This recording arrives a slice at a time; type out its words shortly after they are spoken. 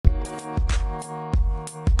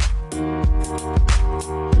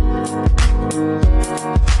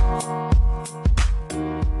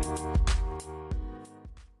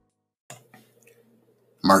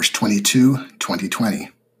March 22, 2020.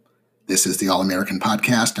 This is the All-American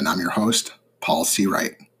Podcast, and I'm your host, Paul C.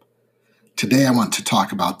 Wright. Today I want to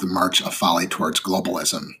talk about the march of folly towards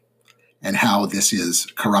globalism and how this is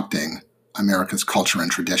corrupting America's culture and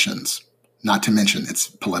traditions, not to mention its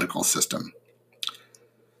political system.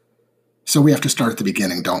 So we have to start at the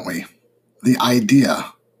beginning, don't we? The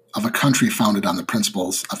idea of a country founded on the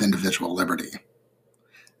principles of individual liberty.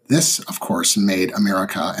 This, of course, made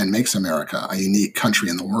America and makes America a unique country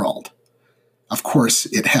in the world. Of course,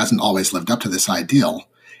 it hasn't always lived up to this ideal,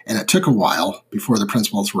 and it took a while before the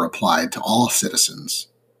principles were applied to all citizens.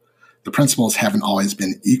 The principles haven't always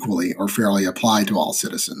been equally or fairly applied to all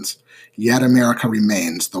citizens, yet America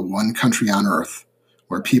remains the one country on earth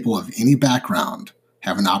where people of any background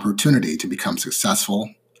have an opportunity to become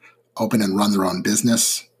successful, open and run their own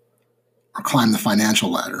business, or climb the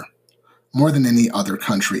financial ladder, more than any other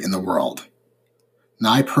country in the world.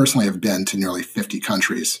 Now, I personally have been to nearly 50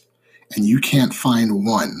 countries, and you can't find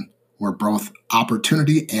one where both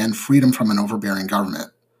opportunity and freedom from an overbearing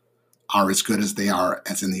government are as good as they are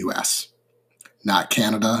as in the U.S. Not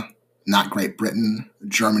Canada, not Great Britain,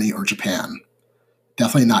 Germany, or Japan.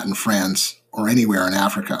 Definitely not in France or anywhere in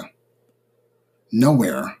Africa.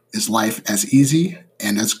 Nowhere is life as easy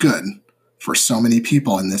and as good for so many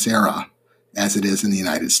people in this era as it is in the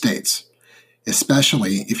United States,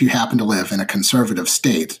 especially if you happen to live in a conservative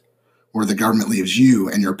state where the government leaves you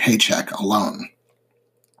and your paycheck alone.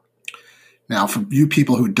 Now, for you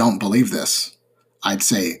people who don't believe this, I'd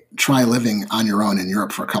say try living on your own in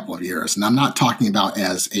Europe for a couple of years. And I'm not talking about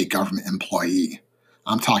as a government employee.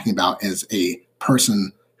 I'm talking about as a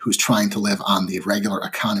person who's trying to live on the regular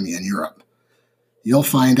economy in Europe. You'll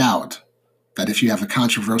find out that if you have a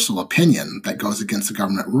controversial opinion that goes against the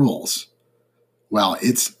government rules, well,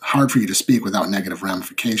 it's hard for you to speak without negative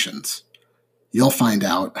ramifications. You'll find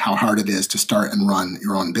out how hard it is to start and run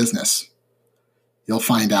your own business. You'll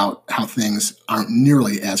find out how things aren't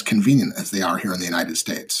nearly as convenient as they are here in the United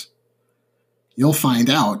States. You'll find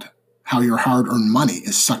out how your hard-earned money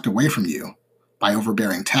is sucked away from you by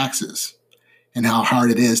overbearing taxes, and how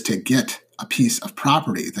hard it is to get a piece of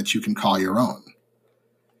property that you can call your own.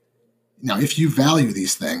 Now, if you value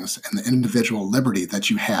these things and the individual liberty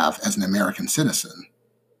that you have as an American citizen,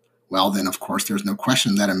 well, then, of course, there's no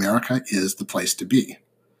question that America is the place to be.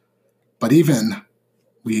 But even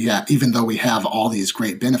though we have all these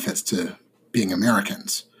great benefits to being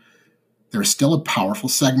Americans, there's still a powerful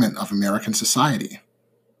segment of American society,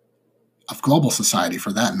 of global society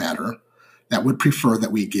for that matter, that would prefer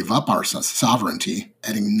that we give up our sovereignty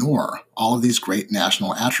and ignore all of these great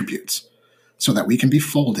national attributes so that we can be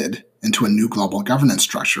folded into a new global governance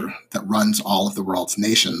structure that runs all of the world's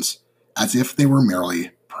nations as if they were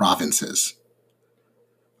merely provinces.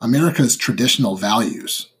 America's traditional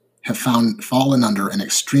values have fallen under an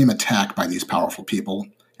extreme attack by these powerful people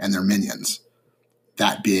and their minions,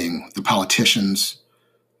 that being the politicians,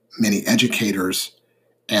 many educators,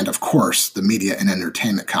 and of course, the media and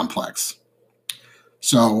entertainment complex.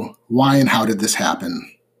 So why and how did this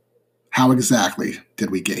happen? How exactly did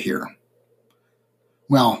we get here?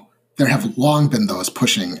 Well, there have long been those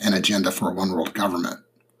pushing an agenda for a one-world government,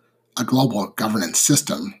 a global governance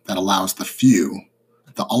system that allows the few,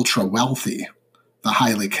 the ultra-wealthy, the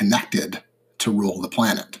highly connected to rule the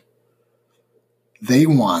planet. They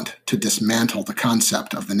want to dismantle the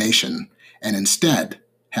concept of the nation and instead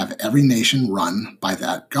have every nation run by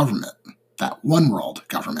that government, that one-world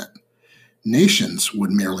government. Nations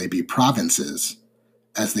would merely be provinces,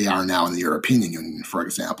 as they are now in the European Union, for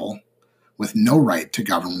example, with no right to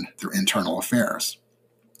govern their internal affairs.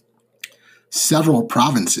 Several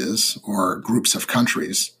provinces, or groups of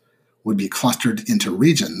countries, would be clustered into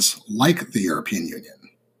regions like the European Union.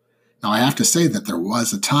 Now, I have to say that there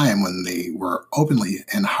was a time when they were openly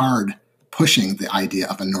and hard pushing the idea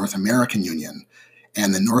of a North American Union,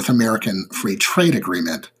 and the North American Free Trade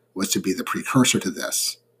Agreement was to be the precursor to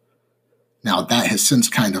this. Now, that has since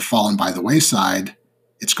kind of fallen by the wayside.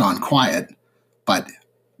 It's gone quiet, but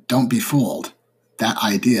don't be fooled. That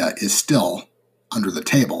idea is still under the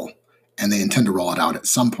table, and they intend to roll it out at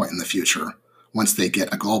some point in the future once they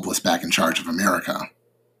get a globalist back in charge of America.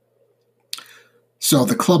 So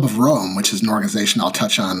the Club of Rome, which is an organization I'll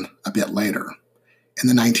touch on a bit later, in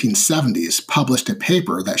the 1970s published a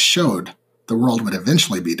paper that showed the world would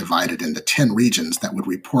eventually be divided into 10 regions that would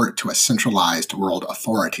report to a centralized world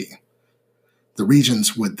authority. The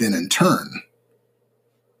regions would then in turn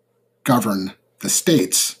govern the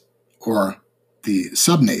states or the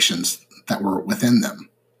subnations that were within them.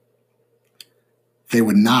 They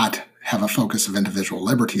would not have a focus of individual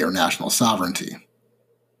liberty or national sovereignty.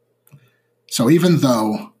 So even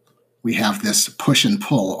though we have this push and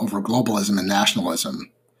pull over globalism and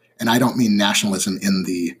nationalism. And I don't mean nationalism in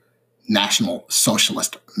the National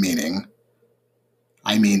Socialist meaning.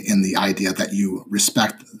 I mean in the idea that you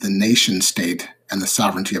respect the nation state and the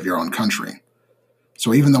sovereignty of your own country.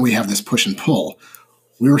 So even though we have this push and pull,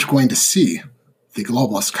 we're going to see the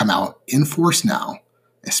globalists come out in force now,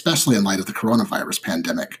 especially in light of the coronavirus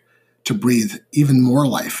pandemic, to breathe even more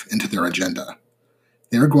life into their agenda.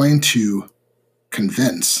 They're going to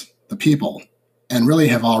convince the people, and really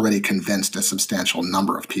have already convinced a substantial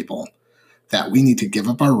number of people, that we need to give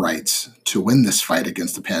up our rights to win this fight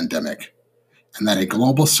against the pandemic, and that a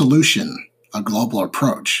global solution, a global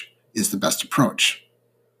approach, is the best approach.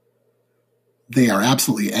 They are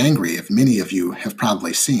absolutely angry, if many of you have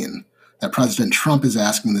probably seen, that President Trump is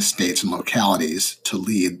asking the states and localities to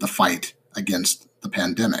lead the fight against the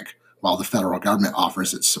pandemic, while the federal government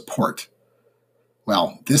offers its support.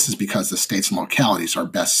 Well, this is because the states and localities are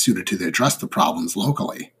best suited to address the problems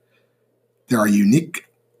locally. There are unique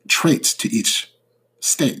traits to each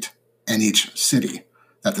state and each city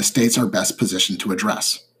that the states are best positioned to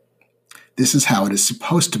address. This is how it is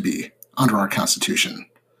supposed to be under our Constitution.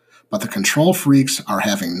 But the control freaks are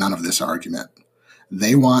having none of this argument.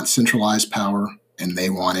 They want centralized power, and they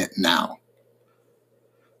want it now.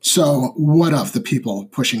 So, what of the people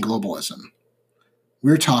pushing globalism?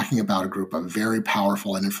 We're talking about a group of very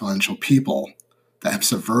powerful and influential people that have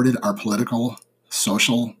subverted our political,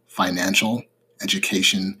 social, financial,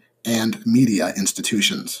 education, and media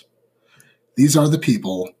institutions. These are the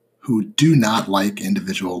people who do not like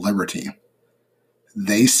individual liberty.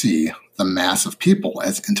 They see the mass of people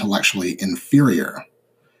as intellectually inferior.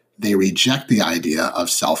 They reject the idea of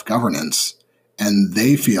self-governance, and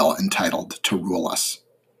they feel entitled to rule us.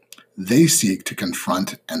 They seek to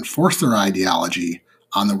confront and force their ideology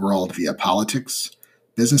on the world via politics,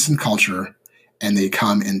 business, and culture, and they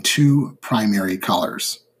come in two primary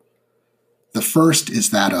colors. The first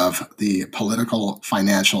is that of the political,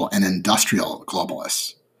 financial, and industrial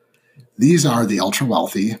globalists. These are the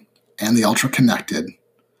ultra-wealthy and the ultra-connected,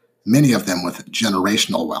 many of them with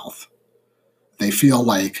generational wealth. They feel,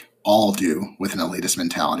 like all do with an elitist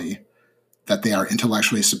mentality, that they are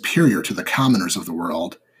intellectually superior to the commoners of the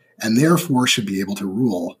world, and therefore should be able to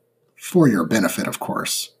rule for your benefit, of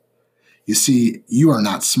course. You see, you are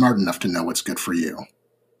not smart enough to know what's good for you,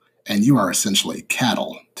 and you are essentially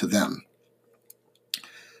cattle to them.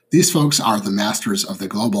 These folks are the masters of the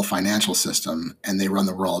global financial system, and they run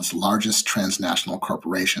the world's largest transnational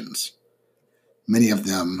corporations. Many of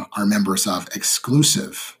them are members of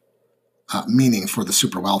exclusive, meaning for the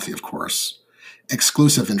super wealthy, of course,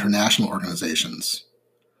 exclusive international organizations,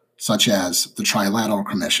 such as the Trilateral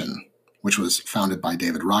Commission, which was founded by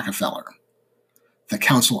David Rockefeller, the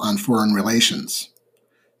Council on Foreign Relations.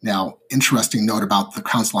 Now, interesting note about the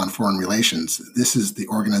Council on Foreign Relations, this is the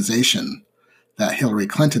organization that Hillary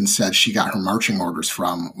Clinton said she got her marching orders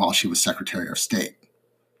from while she was Secretary of State.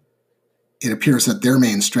 It appears that their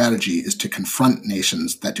main strategy is to confront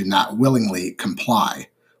nations that do not willingly comply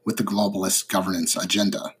with the globalist governance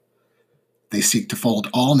agenda. They seek to fold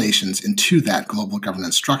all nations into that global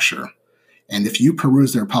governance structure, and if you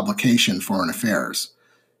peruse their publication, Foreign Affairs,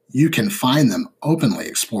 you can find them openly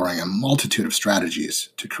exploring a multitude of strategies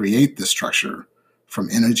to create this structure, from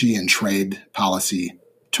energy and trade policy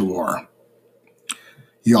to war.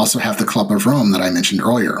 You also have the Club of Rome that I mentioned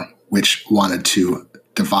earlier, which wanted to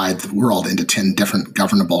divide the world into 10 different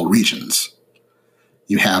governable regions.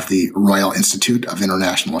 You have the Royal Institute of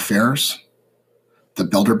International Affairs, the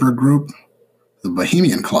Bilderberg Group, the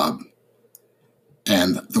Bohemian Club,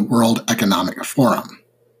 and the World Economic Forum.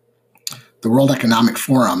 The World Economic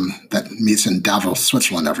Forum, that meets in Davos,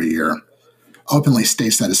 Switzerland every year, openly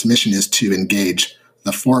states that its mission is to engage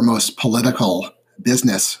the foremost political,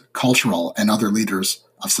 business, cultural, and other leaders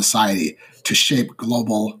of society to shape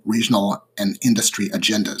global, regional, and industry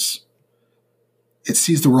agendas. It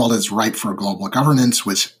sees the world as ripe for global governance,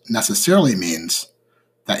 which necessarily means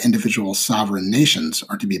that individual sovereign nations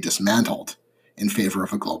are to be dismantled in favor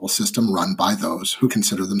of a global system run by those who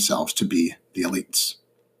consider themselves to be the elites.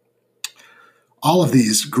 All of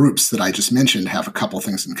these groups that I just mentioned have a couple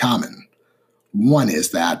things in common. One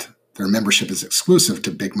is that their membership is exclusive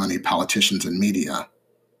to big money politicians and media.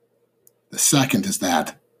 The second is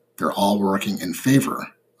that they're all working in favor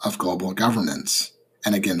of global governance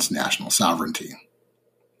and against national sovereignty.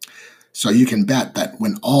 So you can bet that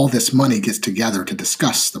when all this money gets together to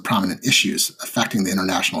discuss the prominent issues affecting the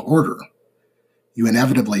international order, you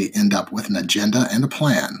inevitably end up with an agenda and a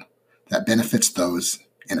plan that benefits those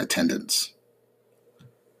in attendance.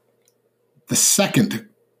 The second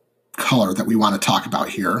color that we want to talk about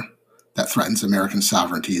here, that threatens American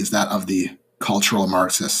sovereignty is that of the cultural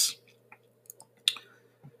Marxists.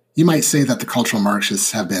 You might say that the cultural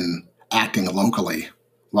Marxists have been acting locally,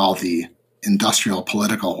 while the industrial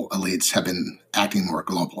political elites have been acting more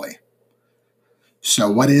globally.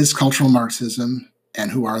 So what is cultural Marxism,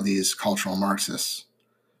 and who are these cultural Marxists?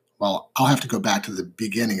 Well, I'll have to go back to the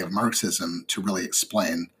beginning of Marxism to really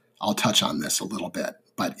explain. I'll touch on this a little bit,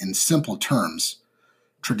 but in simple terms,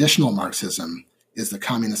 traditional Marxism is the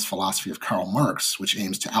communist philosophy of Karl Marx, which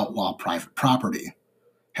aims to outlaw private property,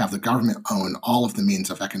 have the government own all of the means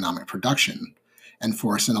of economic production, and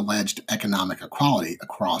force an alleged economic equality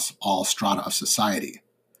across all strata of society,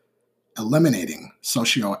 eliminating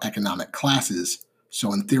socioeconomic classes,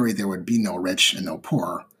 so in theory there would be no rich and no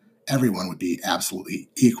poor. Everyone would be absolutely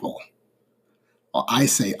equal. Well, I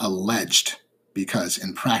say alleged because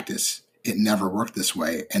in practice it never worked this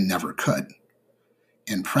way and never could.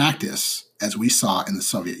 In practice, as we saw in the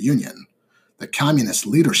Soviet Union, the communist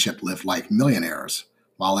leadership lived like millionaires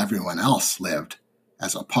while everyone else lived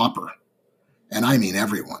as a pauper. And I mean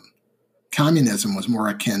everyone. Communism was more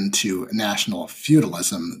akin to national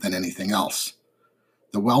feudalism than anything else.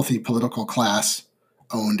 The wealthy political class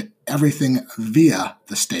owned everything via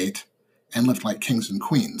the state and lived like kings and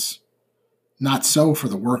queens. Not so for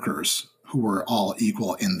the workers, who were all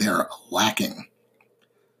equal in their lacking.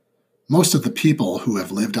 Most of the people who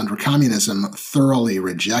have lived under communism thoroughly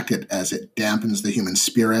reject it, as it dampens the human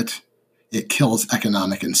spirit, it kills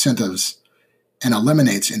economic incentives, and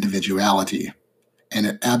eliminates individuality, and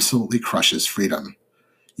it absolutely crushes freedom.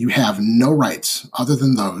 You have no rights other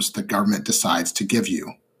than those the government decides to give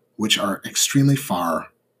you, which are extremely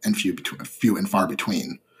few and far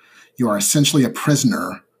between. You are essentially a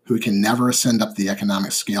prisoner who can never ascend up the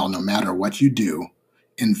economic scale no matter what you do,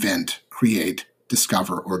 invent, create,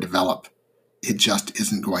 discover, or develop. It just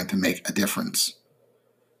isn't going to make a difference.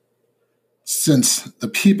 Since the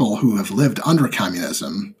people who have lived under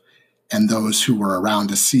communism and those who were around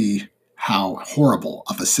to see how horrible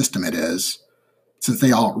of a system it is, since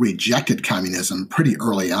they all rejected communism pretty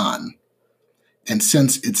early on, and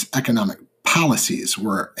since its economic policies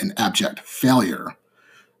were an abject failure,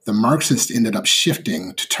 the Marxists ended up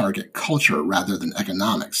shifting to target culture rather than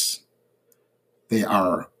economics. There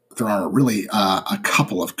are really a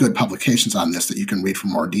couple of good publications on this that you can read for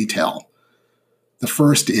more detail. The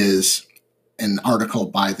first is an article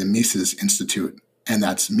by the Mises Institute, and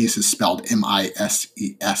that's Mises spelled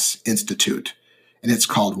M-I-S-E-S Institute, and it's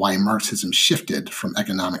called Why Marxism Shifted from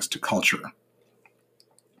Economics to Culture.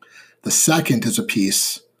 The second is a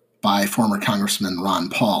piece by former Congressman Ron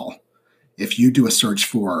Paul. If you do a search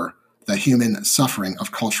for the human suffering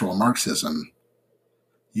of cultural Marxism,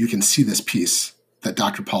 you can see this piece that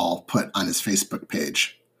Dr. Paul put on his Facebook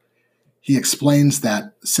page. He explains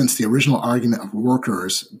that since the original argument of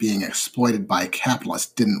workers being exploited by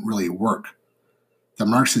capitalists didn't really work, the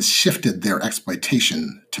Marxists shifted their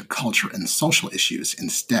exploitation to culture and social issues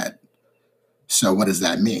instead. So what does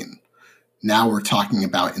that mean? Now we're talking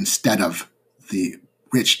about, instead of the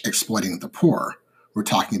rich exploiting the poor, we're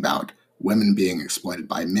talking about women being exploited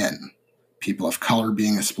by men, people of color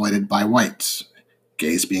being exploited by whites,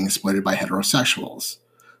 gays being exploited by heterosexuals,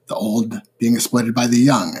 the old being exploited by the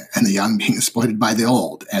young, and the young being exploited by the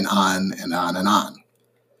old, and on and on and on.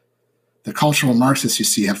 The cultural Marxists, you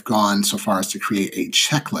see, have gone so far as to create a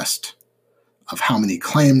checklist of how many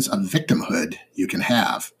claims of victimhood you can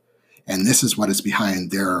have. And this is what is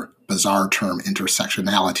behind their bizarre term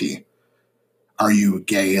intersectionality. Are you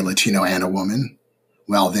gay, Latino, and a woman?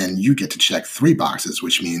 Well, then you get to check 3 boxes,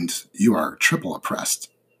 which means you are triple oppressed.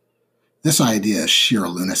 This idea is sheer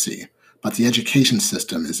lunacy, but the education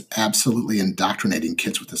system is absolutely indoctrinating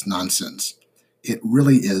kids with this nonsense. It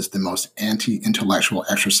really is the most anti-intellectual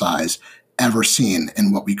exercise ever seen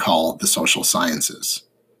in what we call the social sciences.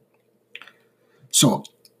 So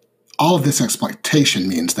all of this exploitation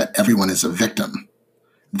means that everyone is a victim.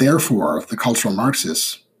 Therefore, the cultural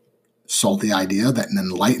Marxists sold the idea that an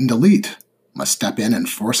enlightened elite must step in and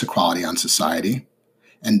force equality on society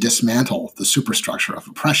and dismantle the superstructure of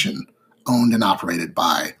oppression owned and operated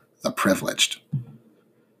by the privileged.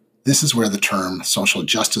 This is where the term social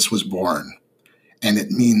justice was born, and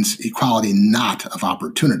it means equality not of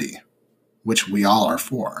opportunity, which we all are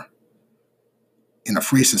for. In a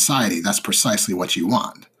free society, that's precisely what you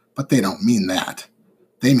want, but they don't mean that.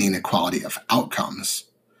 They mean equality of outcomes.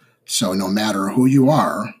 So no matter who you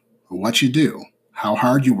are, or what you do, how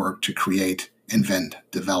hard you work to create, invent,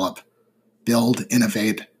 develop, build,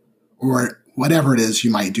 innovate, or whatever it is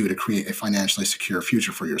you might do to create a financially secure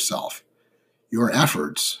future for yourself, your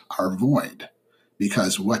efforts are void,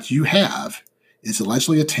 because what you have is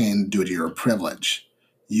allegedly attained due to your privilege.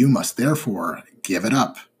 You must therefore give it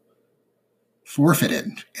up, forfeit it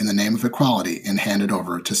in the name of equality, and hand it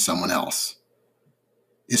over to someone else.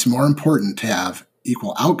 It's more important to have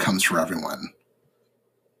equal outcomes for everyone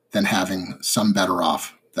than having some better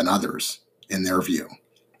off than others, in their view.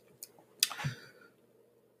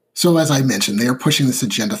 So as I mentioned, they are pushing this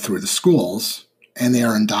agenda through the schools, and they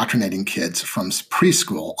are indoctrinating kids from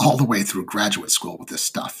preschool all the way through graduate school with this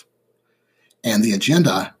stuff. And the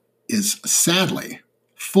agenda is sadly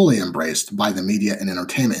fully embraced by the media and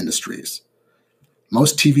entertainment industries.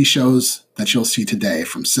 Most TV shows that you'll see today,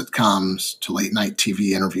 from sitcoms to late-night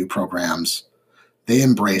TV interview programs, they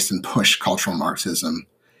embrace and push cultural Marxism,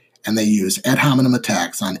 and they use ad hominem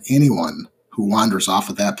attacks on anyone who wanders off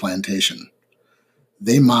of that plantation.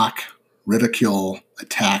 They mock, ridicule,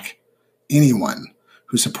 attack anyone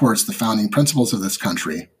who supports the founding principles of this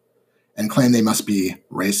country and claim they must be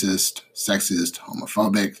racist, sexist,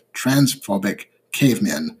 homophobic, transphobic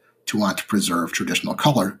cavemen to want to preserve traditional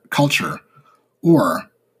culture,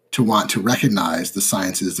 or to want to recognize the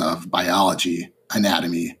sciences of biology,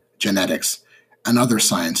 anatomy, genetics, and other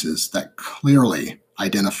sciences that clearly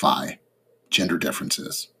identify gender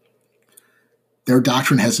differences. Their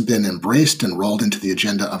doctrine has been embraced and rolled into the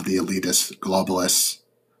agenda of the elitist globalists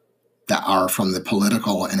that are from the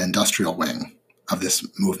political and industrial wing of this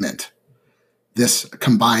movement. This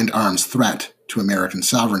combined arms threat to American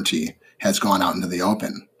sovereignty has gone out into the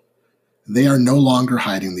open. They are no longer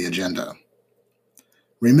hiding the agenda.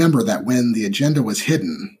 Remember that when the agenda was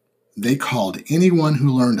hidden, they called anyone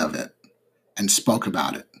who learned of it and spoke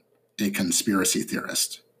about it a conspiracy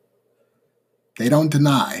theorist. They don't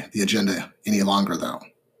deny the agenda any longer, though.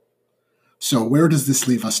 So where does this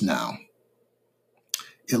leave us now?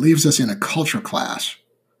 It leaves us in a culture clash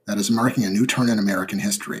that is marking a new turn in American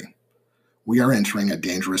history. We are entering a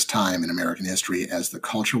dangerous time in American history as the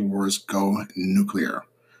culture wars go nuclear,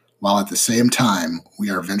 while at the same time we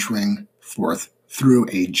are venturing forth through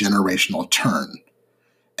a generational turn,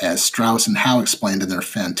 as Strauss and Howe explained in their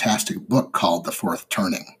fantastic book called The Fourth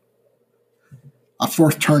Turning. A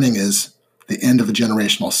fourth turning is the end of a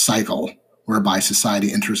generational cycle whereby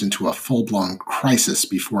society enters into a full-blown crisis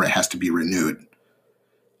before it has to be renewed.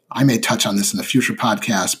 I may touch on this in a future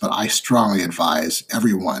podcast, but I strongly advise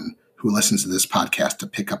everyone who listens to this podcast to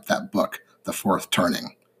pick up that book, The Fourth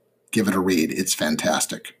Turning. Give it a read. It's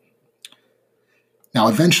fantastic. Now,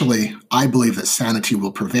 eventually, I believe that sanity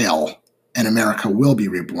will prevail and America will be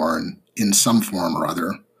reborn in some form or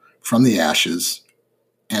other from the ashes,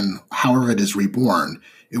 and however it is reborn,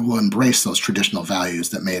 it will embrace those traditional values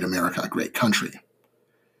that made America a great country.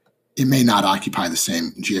 It may not occupy the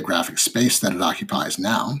same geographic space that it occupies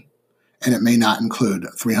now, and it may not include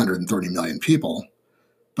 330 million people,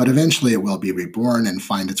 but eventually it will be reborn and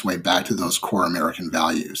find its way back to those core American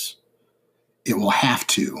values. It will have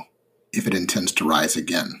to, if it intends to rise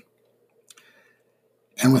again.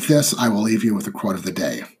 And with this, I will leave you with a quote of the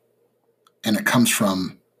day, and it comes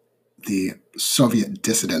from the Soviet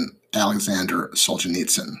dissident Alexander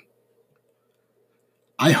Solzhenitsyn.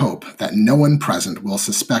 I hope that no one present will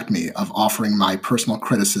suspect me of offering my personal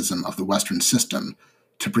criticism of the Western system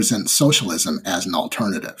to present socialism as an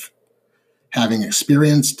alternative. Having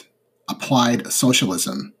experienced applied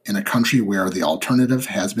socialism in a country where the alternative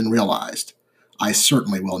has been realized, I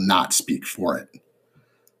certainly will not speak for it.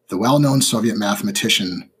 The well-known Soviet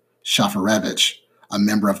mathematician Shafarevich, a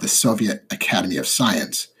member of the Soviet Academy of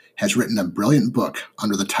Science, has written a brilliant book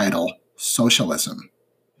under the title Socialism.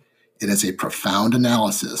 It is a profound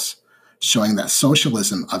analysis showing that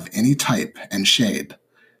socialism of any type and shade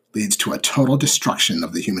leads to a total destruction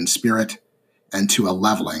of the human spirit and to a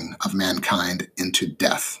leveling of mankind into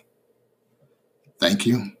death. Thank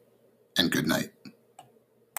you, and good night.